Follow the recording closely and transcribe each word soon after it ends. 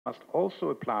must also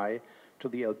apply to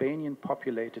the Albanian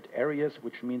populated areas,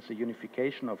 which means the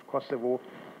unification of Kosovo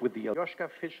with the Joschka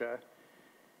Fischer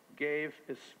gave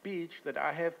a speech that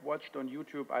I have watched on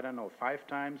YouTube, I don't know, 5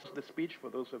 times. The speech, for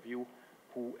those of you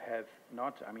who have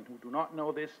not, who do not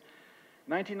know this,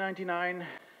 1999,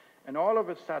 and all of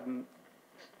a sudden,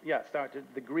 started,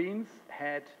 the Greens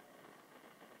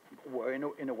were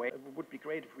in a way, it would be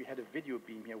great if we had a video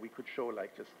beam here, we could show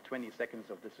like just 20 seconds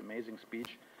of this amazing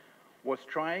speech, was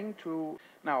trying to,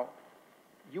 now,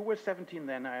 you were 17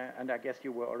 then, and I guess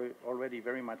you were already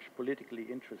very much politically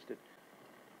interested.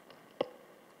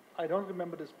 I don't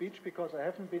remember the speech because I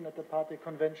haven't been at the party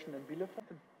convention in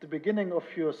Bielefeld. The beginning of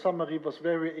your summary was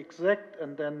very exact,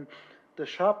 and then the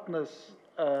sharpness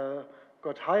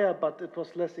got higher, but it was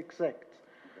less exact.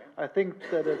 Okay. I think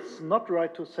that it's not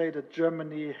right to say that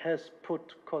Germany has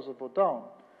put Kosovo down.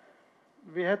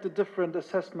 We had a different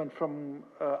assessment from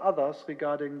others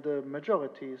regarding the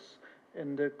majorities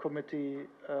in the Committee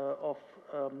of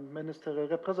Ministerial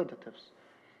Representatives.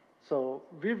 So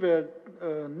we were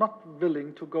not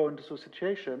willing to go into a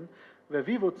situation where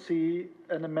we would see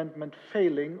an amendment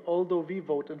failing, although we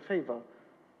vote in favor.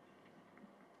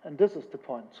 And this is the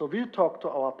point. So we talked to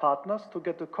our partners to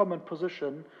get a common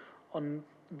position on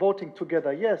voting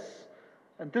together, yes,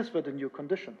 and these were the new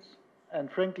conditions.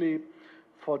 And frankly,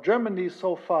 for Germany,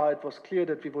 so far, it was clear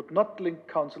that we would not link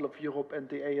Council of Europe and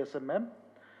the ASMM,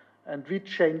 and we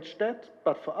changed that,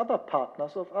 but for other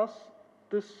partners of us,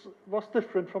 this was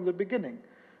different from the beginning.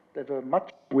 They were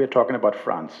much... We're talking about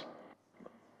France.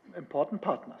 Important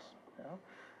partners. Yeah?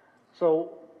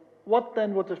 So what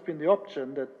then would have been the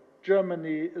option that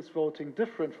Germany is voting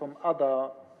different from other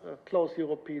close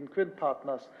European twin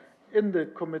partners in the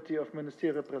Committee of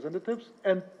Ministerial Representatives,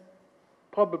 and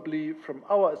probably from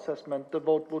our assessment the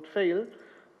vote would fail?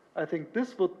 I think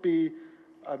this would be,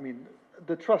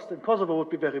 the trust in Kosovo would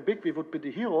be very big, we would be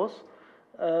the heroes,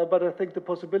 but I think the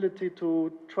possibility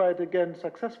to try it again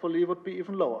successfully would be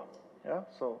even lower. Yeah,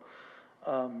 so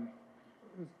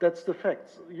that's the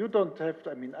facts. You don't have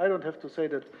to, I don't have to say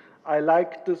that I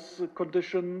like this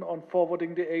condition on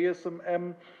forwarding the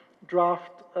ASMM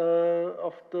draft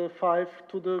of the 5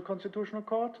 to the Constitutional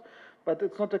Court, but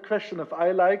it's not a question if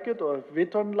I like it or if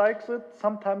Veton likes it.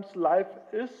 Sometimes life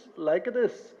is like it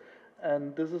is,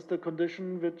 and this is the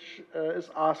condition which is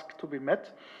asked to be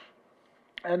met.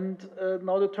 And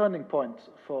now the turning point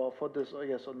for this,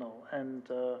 yes or no. And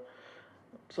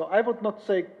so I would not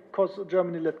say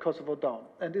Germany let Kosovo down.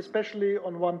 And especially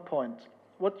on one point.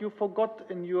 What you forgot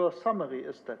in your summary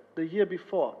is that the year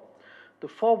before, the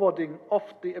forwarding of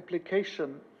the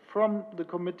application from the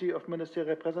Committee of Ministerial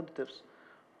Representatives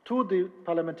to the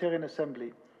Parliamentarian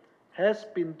Assembly has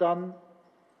been done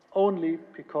only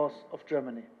because of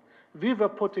Germany. We were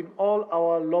putting all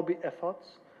our lobby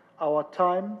efforts, our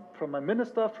time, from my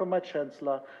minister, from my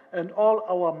chancellor, and all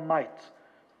our might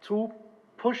to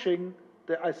pushing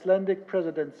the Icelandic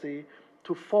presidency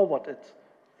to forward it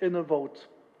in a vote,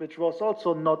 which was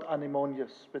also not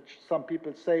unanimous, which some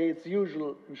people say it's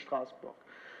usual in Strasbourg.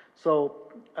 So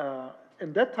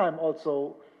in that time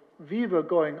also, we were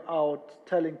going out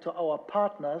telling to our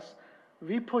partners,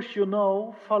 we push you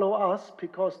now, follow us,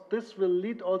 because this will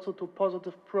lead also to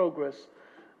positive progress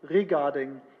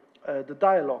regarding the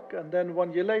dialogue. And then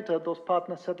 1 year later, those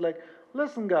partners said like,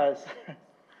 listen guys,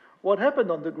 what happened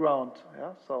on the ground?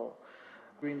 Yeah, so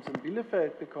Greens in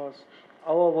Bielefeld, because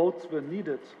our votes were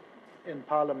needed in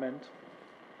Parliament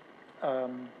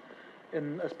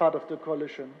as part of the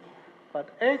coalition. But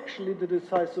actually the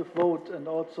decisive vote, and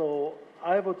also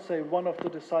I would say one of the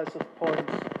decisive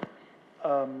points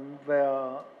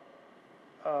where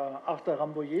after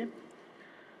Rambouillet,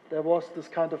 there was this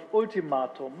kind of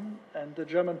ultimatum, and the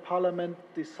German parliament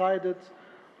decided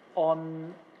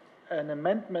on an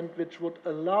amendment which would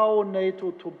allow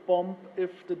NATO to bomb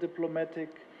if the diplomatic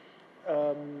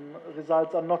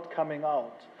results are not coming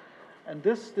out. And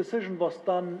this decision was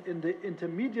done in the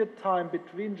intermediate time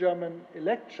between German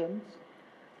elections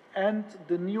and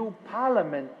the new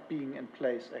parliament being in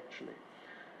place, actually.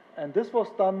 And this was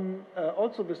done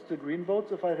also with the Green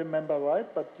votes, if I remember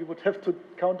right, but you would have to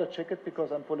counter-check it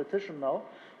because I'm a politician now,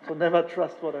 so never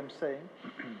trust what I'm saying.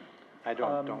 I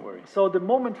don't worry. So the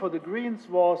moment for the Greens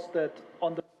was that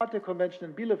on the party convention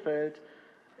in Bielefeld,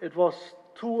 it was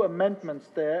 2 amendments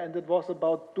there, and it was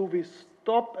about, do we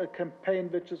stop a campaign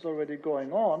which is already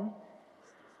going on?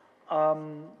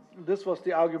 This was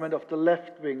the argument of the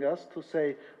left-wingers to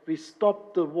say, we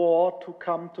stop the war to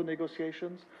come to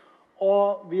negotiations,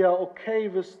 or we are okay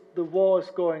with the war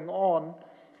is going on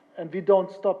and we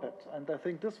don't stop it. And I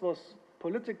think this was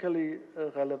politically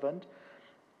relevant.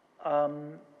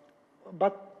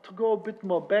 But to go a bit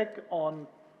more back on,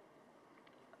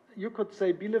 you could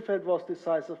say Bielefeld was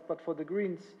decisive, but for the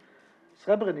Greens,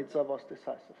 Srebrenica was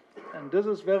decisive. And this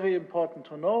is very important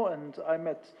to know, and I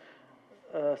met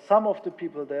some of the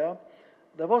people there.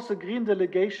 There was a Green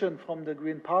delegation from the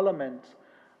Green Parliament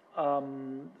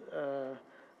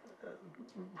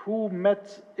who were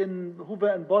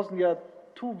in Bosnia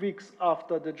 2 weeks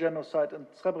after the genocide in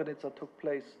Srebrenica took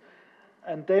place.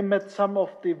 And they met some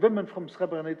of the women from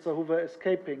Srebrenica who were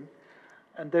escaping,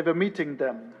 and they were meeting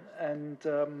them. And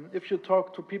if you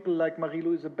talk to people like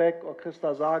Marie-Louise Beck or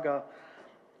Christa Saga,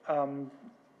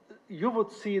 you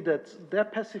would see that their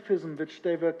pacifism, which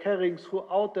they were carrying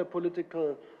throughout their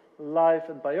political life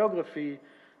and biography,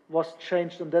 was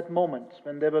changed in that moment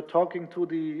when they were talking to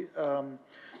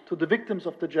the victims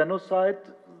of the genocide,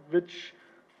 which,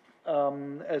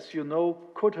 as you know,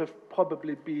 could have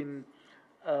probably been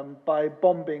by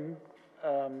bombing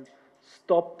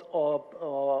stopped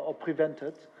or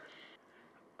prevented.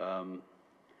 At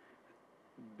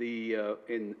the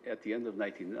end of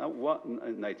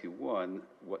 1991,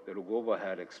 what Rugova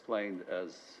had explained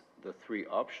as the 3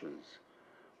 options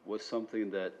was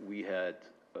something that we had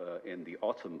in the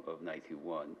autumn of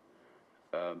 91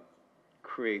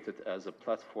 created as a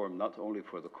platform not only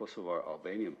for the Kosovar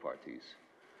Albanian parties,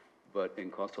 but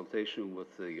in consultation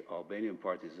with the Albanian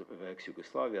parties of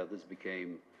ex-Yugoslavia, this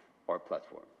became our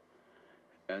platform.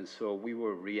 And so we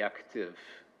were reactive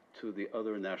to the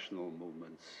other national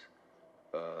movements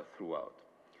throughout.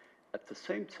 At the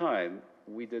same time,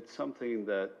 we did something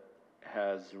that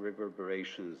has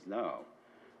reverberations now,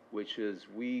 which is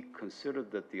we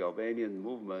considered that the Albanian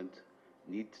movement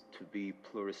needed to be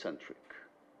pluricentric.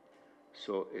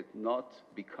 So it not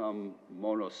become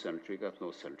monocentric,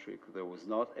 ethnocentric. There was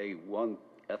not a one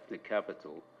ethnic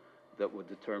capital that would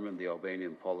determine the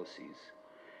Albanian policies.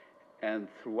 And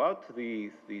throughout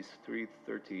these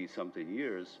 30-something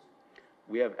years,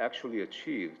 we have actually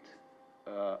achieved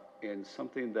in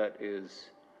something that is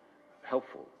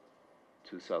helpful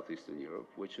to Southeastern Europe,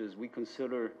 which is we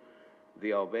consider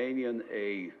the Albanian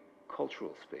a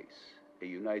cultural space, a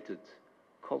united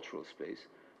cultural space,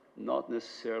 not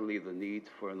necessarily the need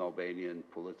for an Albanian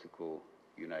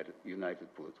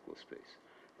united political space.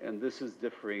 And this is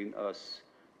differing us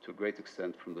to a great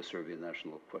extent from the Serbian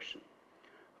national question.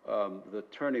 The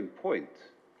turning point,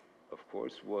 of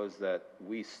course, was that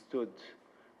we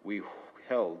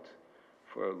held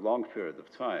for a long period of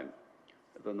time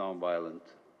the nonviolent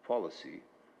policy,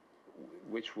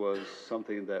 which was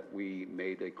something that we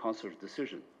made a conscious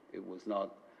decision. It was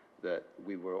not that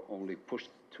we were only pushed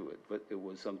to it, but it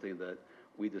was something that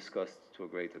we discussed to a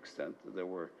great extent. There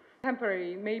were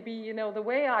temporary, maybe, the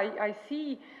way I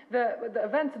see the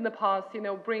events in the past,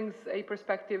 brings a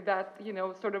perspective that,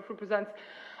 sort of represents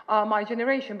my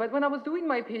generation. But when I was doing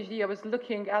my PhD, I was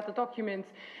looking at the documents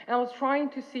and I was trying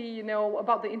to see,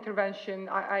 about the intervention.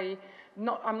 I'm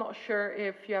not sure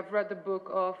if you have read the book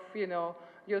of,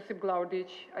 Josip Glaudic.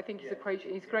 I think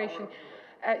he's Croatian.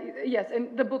 Yes,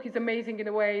 and the book is amazing in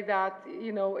a way that,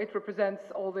 it represents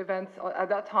all the events at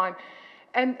that time.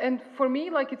 And for me,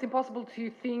 it's impossible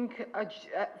to think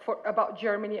about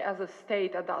Germany as a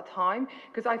state at that time,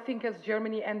 because I think as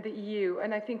Germany and the EU,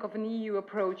 and I think of an EU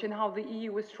approach and how the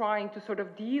EU was trying to sort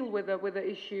of deal with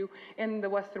the issue in the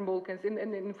Western Balkans,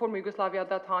 in former Yugoslavia at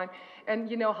that time,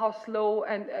 and how slow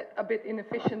and a bit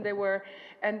inefficient they were,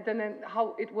 and then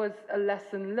how it was a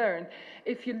lesson learned.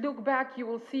 If you look back, you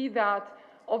will see that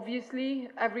obviously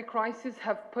every crisis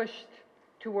have pushed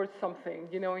towards something.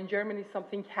 In Germany,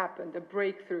 something happened, a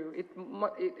breakthrough.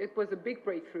 It was a big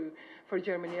breakthrough for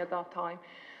Germany at that time.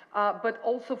 But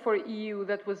also for EU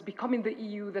that was becoming the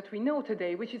EU that we know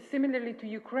today, which is similarly to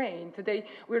Ukraine. Today,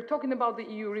 we're talking about the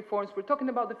EU reforms, we're talking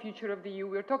about the future of the EU,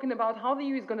 we're talking about how the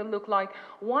EU is going to look like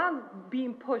while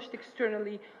being pushed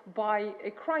externally by a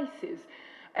crisis.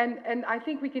 And I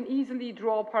think we can easily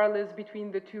draw parallels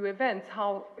between the two events,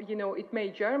 how, it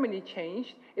made Germany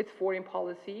change its foreign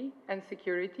policy and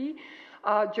security,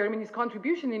 Germany's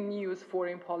contribution in EU's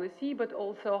foreign policy, but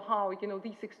also how,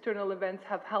 these external events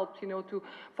have helped, to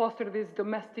foster these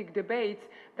domestic debates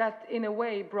that in a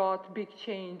way brought big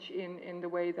change in the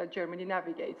way that Germany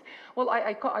navigates. Well,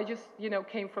 I just,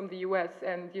 came from the US,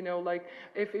 and,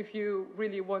 if you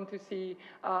really want to see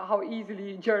how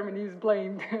easily Germany is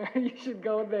blamed, you should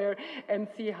go there and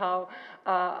see how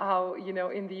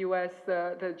in the US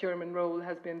the German role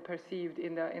has been perceived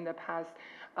in the past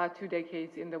 2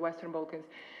 decades in the Western Balkans.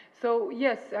 So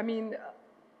yes, I mean,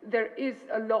 there is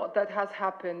a lot that has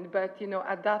happened, but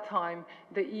at that time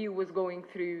the EU was going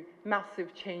through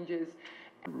massive changes,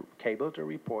 cabled a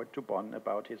report to Bonn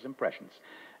about his impressions.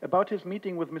 About his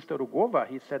meeting with Mr. Rugova,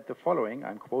 he said the following,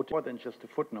 I'm quoting, more than just a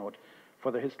footnote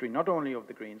for the history not only of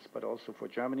the Greens, but also for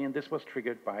Germany, and this was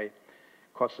triggered by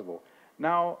Kosovo.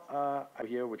 Now, I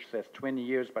here which says 20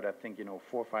 years, but I think, 4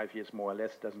 or 5 years more or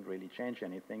less doesn't really change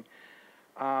anything.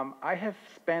 I have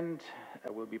spent, I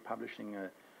will be publishing a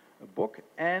book,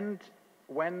 and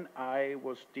when I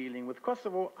was dealing with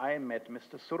Kosovo, I met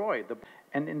Mr. Suroi.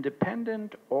 An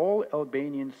independent,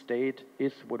 all-Albanian state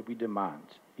is what we demand.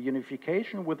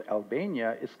 Unification with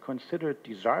Albania is considered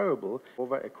desirable,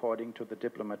 according to the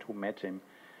diplomat who met him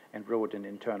and wrote an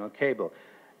internal cable.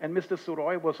 And Mr.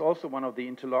 Suroi was also one of the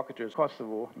interlocutors.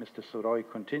 Kosovo, Mr. Suroi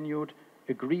continued,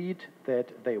 agreed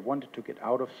that they wanted to get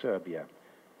out of Serbia.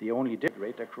 The only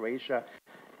Greater Croatia.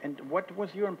 And what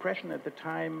was your impression at the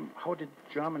time? How did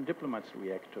German diplomats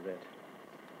react to that?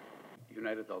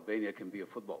 United Albania can be a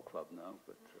football club now,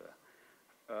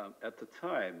 but at the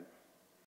time,